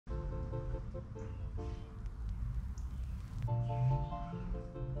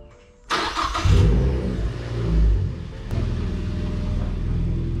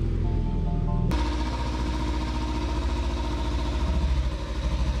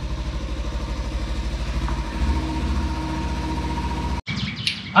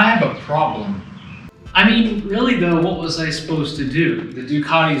I have a problem. I mean, really though, what was I supposed to do? The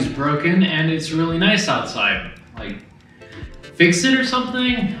Ducati's broken and it's really nice outside. Like, fix it or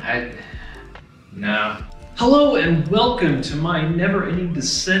something? No. Hello and welcome to my never-ending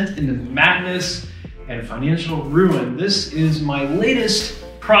descent into madness and financial ruin. This is my latest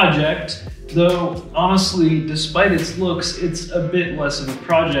project, though honestly, despite its looks, it's a bit less of a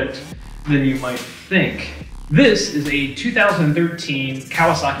project than you might think. This is a 2013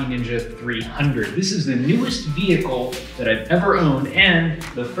 Kawasaki Ninja 300. This is the newest vehicle that I've ever owned and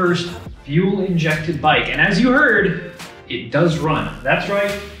the first fuel-injected bike. And as you heard, it does run. That's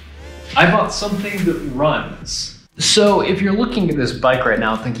right, I bought something that runs. So if you're looking at this bike right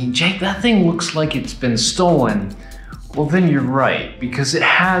now thinking, Jake, that thing looks like it's been stolen, well then you're right, because it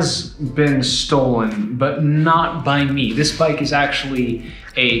has been stolen, but not by me. This bike is actually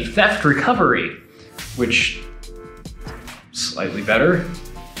a theft recovery, which, slightly better.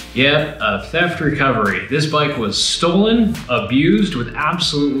 Yeah, a theft recovery. This bike was stolen, abused with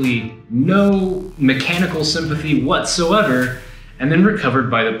absolutely no mechanical sympathy whatsoever, and then recovered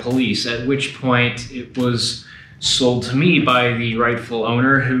by the police, at which point it was sold to me by the rightful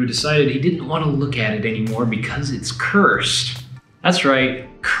owner, who decided he didn't want to look at it anymore because it's cursed. That's right,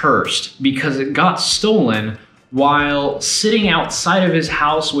 cursed, because it got stolen while sitting outside of his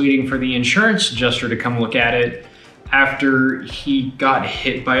house waiting for the insurance adjuster to come look at it after he got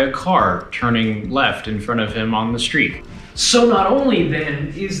hit by a car turning left in front of him on the street. So not only then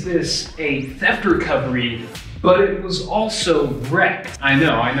is this a theft recovery, but it was also wrecked. I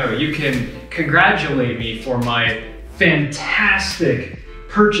know, you can congratulate me for my fantastic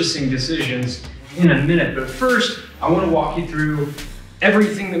purchasing decisions in a minute, but first I want to walk you through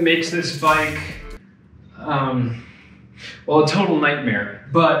everything that makes this bike, well, a total nightmare,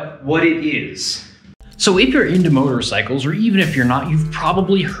 but what it is. So if you're into motorcycles, or even if you're not, you've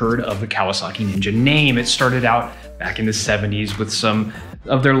probably heard of the Kawasaki Ninja name. It started out back in the 70s with some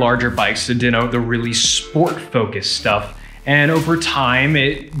of their larger bikes to denote the really sport-focused stuff. And over time,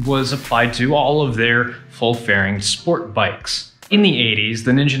 it was applied to all of their full-fairing sport bikes. In the 80s,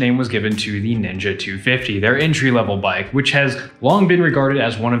 the Ninja name was given to the Ninja 250, their entry-level bike, which has long been regarded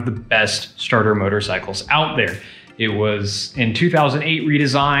as one of the best starter motorcycles out there. It was, in 2008,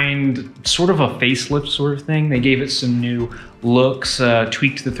 redesigned, sort of a facelift sort of thing. They gave it some new looks,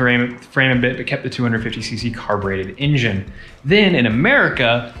 tweaked the frame a bit, but kept the 250cc carbureted engine. Then in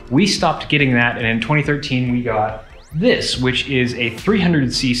America, we stopped getting that, and in 2013 we got this, which is a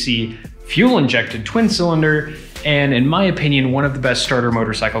 300cc fuel-injected twin-cylinder, and in my opinion, one of the best starter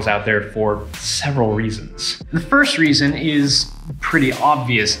motorcycles out there for several reasons. The first reason is pretty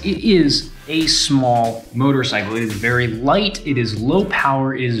obvious. It is a small motorcycle. It is very light, it is low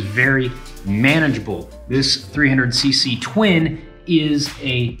power, it is very manageable. This 300cc twin is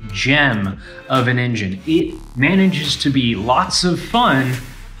a gem of an engine. It manages to be lots of fun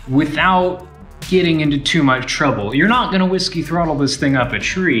without getting into too much trouble. You're not gonna whiskey throttle this thing up a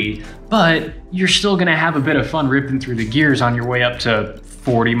tree, but you're still gonna have a bit of fun ripping through the gears on your way up to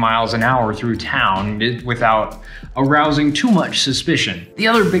 40 miles an hour through town without arousing too much suspicion. The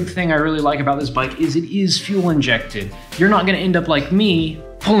other big thing I really like about this bike is it is fuel injected. You're not gonna end up like me,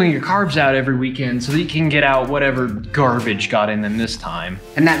 pulling your carbs out every weekend so that you can get out whatever garbage got in them this time.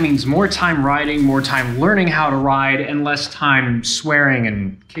 And that means more time riding, more time learning how to ride, and less time swearing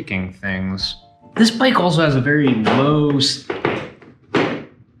and kicking things. This bike also has a very low...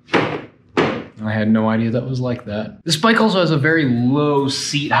 I had no idea that was like that. This bike also has a very low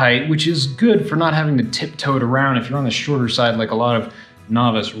seat height, which is good for not having to tiptoe it around if you're on the shorter side like a lot of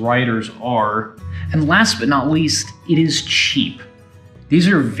novice riders are. And last but not least, it is cheap. These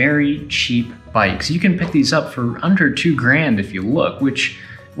are very cheap bikes. You can pick these up for under $2,000 if you look, which,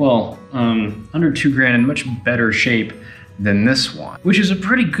 well, under $2,000 in much better shape than this one, which is a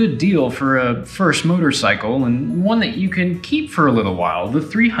pretty good deal for a first motorcycle and one that you can keep for a little while. The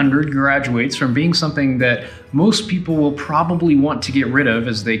 300 graduates from being something that most people will probably want to get rid of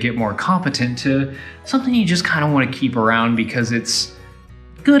as they get more competent to something you just kind of want to keep around because it's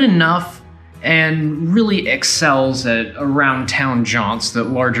good enough and really excels at around town jaunts that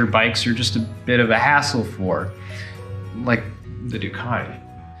larger bikes are just a bit of a hassle for, like the Ducati.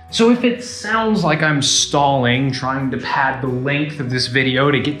 So if it sounds like I'm stalling, trying to pad the length of this video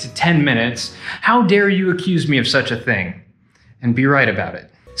to get to 10 minutes, how dare you accuse me of such a thing? And be right about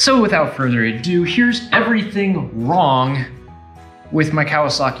it. So without further ado, here's everything wrong with my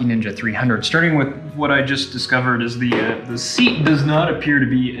Kawasaki Ninja 300, starting with what I just discovered is the seat does not appear to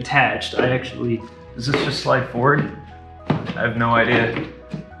be attached. Does this just slide forward? I have no idea.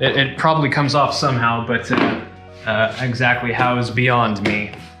 It probably comes off somehow, but exactly how is beyond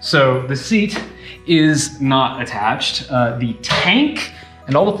me. So the seat is not attached. The tank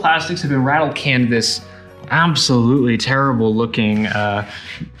and all the plastics have been rattle canned this absolutely terrible looking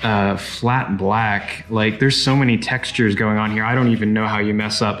flat black. Like, there's so many textures going on here. I don't even know how you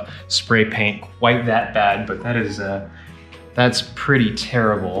mess up spray paint quite that bad, but that is that's pretty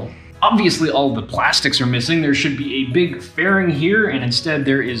terrible. Obviously all the plastics are missing. There should be a big fairing here, and instead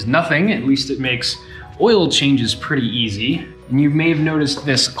there is nothing. At least it makes oil changes pretty easy. And you may have noticed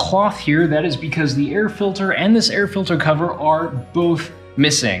this cloth here. That is because the air filter and this air filter cover are both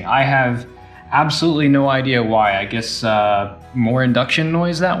missing. I have absolutely no idea why. I guess more induction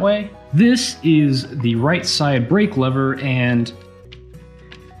noise that way. This is the right side brake lever, and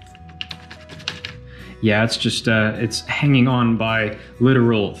yeah, it's just, it's hanging on by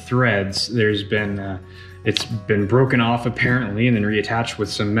literal threads. There's been, it's been broken off apparently and then reattached with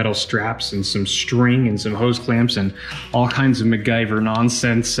some metal straps and some string and some hose clamps and all kinds of MacGyver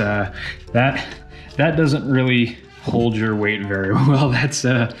nonsense. That doesn't really hold your weight very well.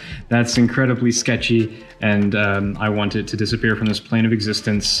 That's incredibly sketchy, and I want it to disappear from this plane of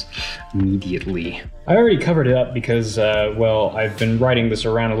existence immediately. I already covered it up because, well, I've been riding this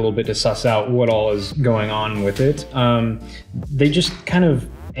around a little bit to suss out what all is going on with it. They just kind of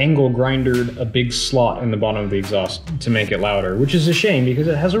angle grindered a big slot in the bottom of the exhaust to make it louder, which is a shame because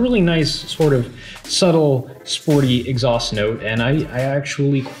it has a really nice sort of subtle, sporty exhaust note, and I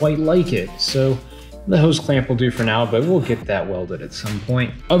actually quite like it. So the hose clamp will do for now, but we'll get that welded at some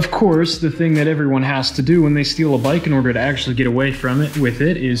point. Of course, the thing that everyone has to do when they steal a bike in order to actually get away from it with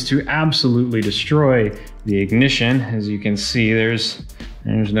it is to absolutely destroy the ignition. As you can see, there's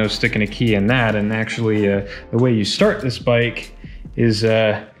no sticking a key in that, and actually the way you start this bike is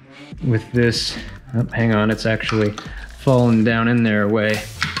with this, oh, hang on, it's actually fallen down in there a way.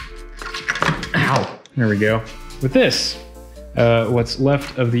 Ow, there we go. With this, what's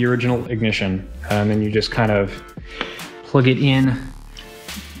left of the original ignition. And then you just kind of plug it in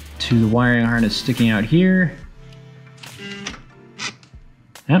to the wiring harness sticking out here.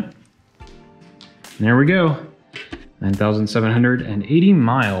 Yep. And there we go. 9,780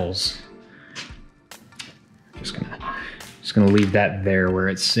 miles. Just gonna leave that there where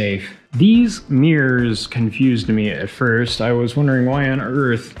it's safe. These mirrors confused me at first. I was wondering why on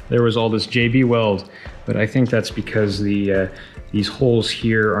earth there was all this JB weld, but I think that's because these holes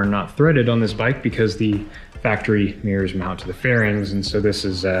here are not threaded on this bike because the factory mirrors mount to the fairings, and so this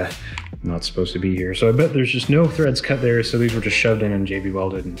is not supposed to be here. So I bet there's just no threads cut there, so these were just shoved in and JB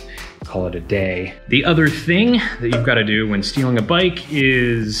welded and call it a day. The other thing that you've got to do when stealing a bike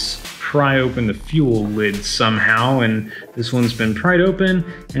is pry open the fuel lid somehow, and this one's been pried open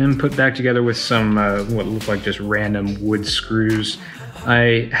and put back together with some what look like just random wood screws.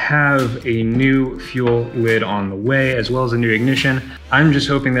 I have a new fuel lid on the way, as well as a new ignition. I'm just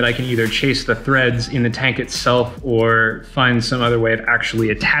hoping that I can either chase the threads in the tank itself or find some other way of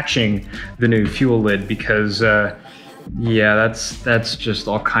actually attaching the new fuel lid, because yeah, that's just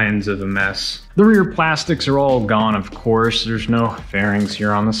all kinds of a mess. The rear plastics are all gone, of course. There's no fairings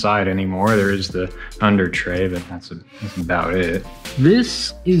here on the side anymore. There is the under tray, but that's about it.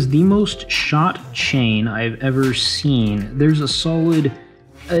 This is the most shot chain I've ever seen. There's a solid,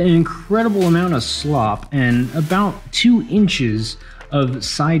 an incredible amount of slop and about 2 inches of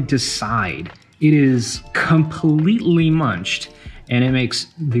side to side. It is completely munched, and it makes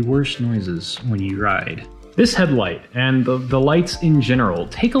the worst noises when you ride. This headlight and the lights in general,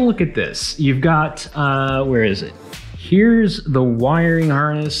 take a look at this. You've got, where is it? Here's the wiring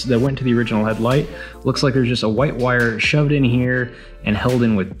harness that went to the original headlight. Looks like there's just a white wire shoved in here and held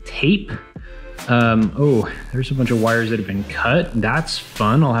in with tape. Oh, there's a bunch of wires that have been cut. That's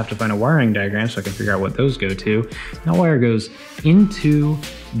fun. I'll have to find a wiring diagram so I can figure out what those go to. That wire goes into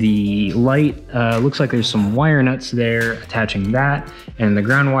the light. Looks like there's some wire nuts there attaching that, and the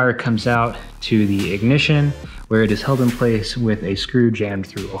ground wire comes out to the ignition, where it is held in place with a screw jammed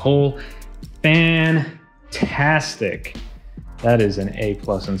through a hole. Fantastic. That is an A+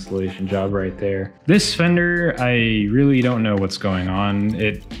 installation job right there. This fender, I really don't know what's going on.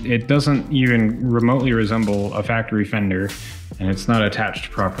 It doesn't even remotely resemble a factory fender, and it's not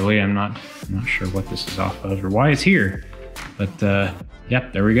attached properly. I'm not sure what this is off of or why it's here, but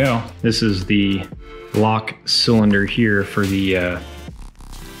yep, there we go. This is the lock cylinder here for the,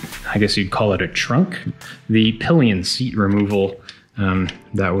 I guess you'd call it a trunk. The pillion seat removal,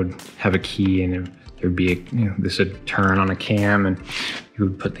 that would have a key, and there'd be this would turn on a cam and you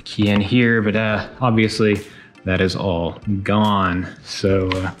would put the key in here, but obviously that is all gone. So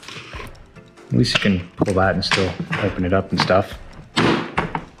at least you can pull that and still open it up and stuff.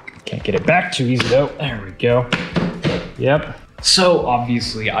 Can't get it back too easy though. There we go. Yep. So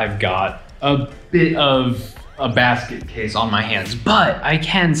obviously I've got a bit of a basket case on my hands, but I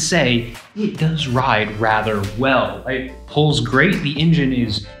can say it does ride rather well. It pulls great. The engine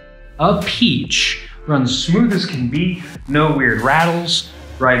is a peach, runs smooth as can be, no weird rattles,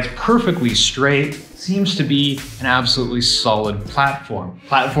 rides perfectly straight, seems to be an absolutely solid platform.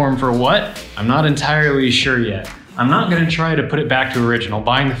 Platform for what? I'm not entirely sure yet. I'm not gonna try to put it back to original.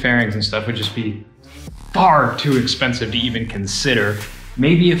 Buying the fairings and stuff would just be far too expensive to even consider.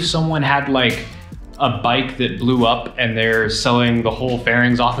 Maybe if someone had like a bike that blew up and they're selling the whole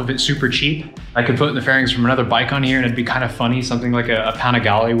fairings off of it super cheap, I could put the fairings from another bike on here and it'd be kind of funny. Something like a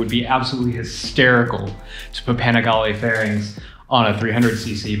Panigale would be absolutely hysterical to put Panigale fairings on a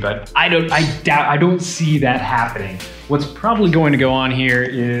 300cc, but I don't see that happening. What's probably going to go on here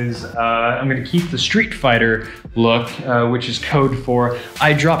is I'm going to keep the Street Fighter look, which is code for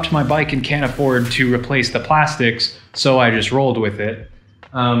I dropped my bike and can't afford to replace the plastics, so I just rolled with it.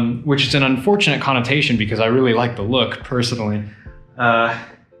 Which is an unfortunate connotation because I really like the look personally. I'm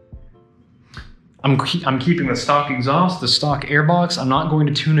keeping the stock exhaust, the stock airbox. I'm not going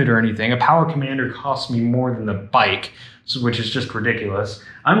to tune it or anything. A power commander costs me more than the bike, which is just ridiculous.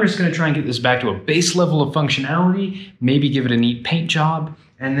 I'm just gonna try and get this back to a base level of functionality, maybe give it a neat paint job,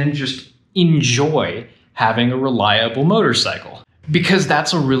 and then just enjoy having a reliable motorcycle. Because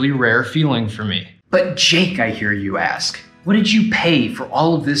that's a really rare feeling for me. But Jake, I hear you ask, what did you pay for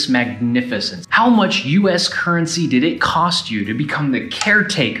all of this magnificence? How much US currency did it cost you to become the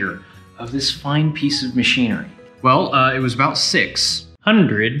caretaker of this fine piece of machinery? Well, it was about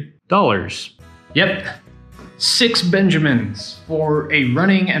 $600. Yep, 6 Benjamins for a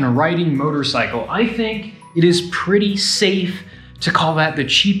running and a riding motorcycle. I think it is pretty safe to call that the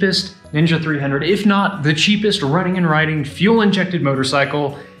cheapest Ninja 300, if not the cheapest running and riding fuel-injected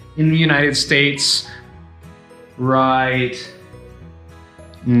motorcycle in the United States right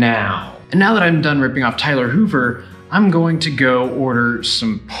now. And now that I'm done ripping off Tyler Hoover, I'm going to go order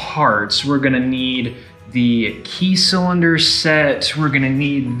some parts. We're gonna need the key cylinder set. We're gonna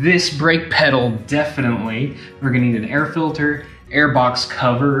need this brake pedal, definitely. We're gonna need an air filter, airbox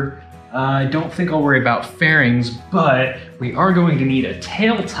cover. I don't think I'll worry about fairings, but we are going to need a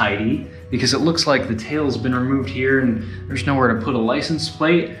tail tidy because it looks like the tail's been removed here and there's nowhere to put a license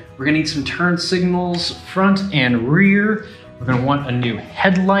plate. We're gonna need some turn signals, front and rear. We're gonna want a new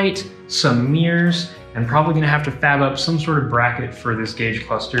headlight, some mirrors, and probably gonna have to fab up some sort of bracket for this gauge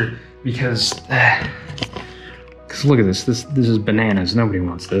cluster because look at this. This is bananas. Nobody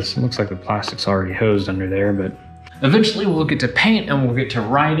wants this. It looks like the plastic's already hosed under there, but eventually we'll get to paint and we'll get to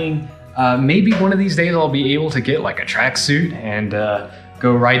riding. Maybe one of these days I'll be able to get like a tracksuit and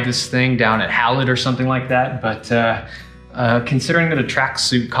go ride this thing down at Hallett or something like that. But considering that a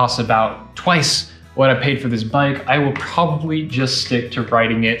tracksuit costs about twice what I paid for this bike, I will probably just stick to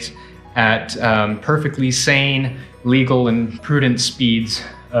riding it at perfectly sane, legal, and prudent speeds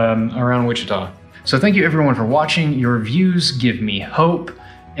around Wichita. So thank you everyone for watching. Your views give me hope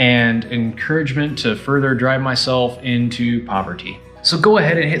and encouragement to further drive myself into poverty. So go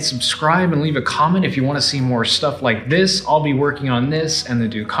ahead and hit subscribe and leave a comment if you want to see more stuff like this. I'll be working on this and the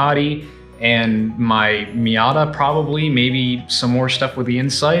Ducati and my Miata probably, maybe some more stuff with the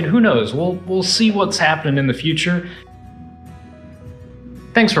inside. Who knows? We'll see what's happening in the future.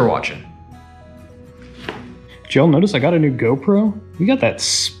 Thanks for watching. Did y'all notice I got a new GoPro? We got that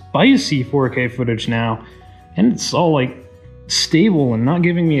spicy 4K footage now, and it's all like stable and not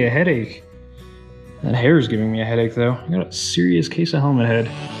giving me a headache. That hair is giving me a headache though. I got a serious case of helmet head.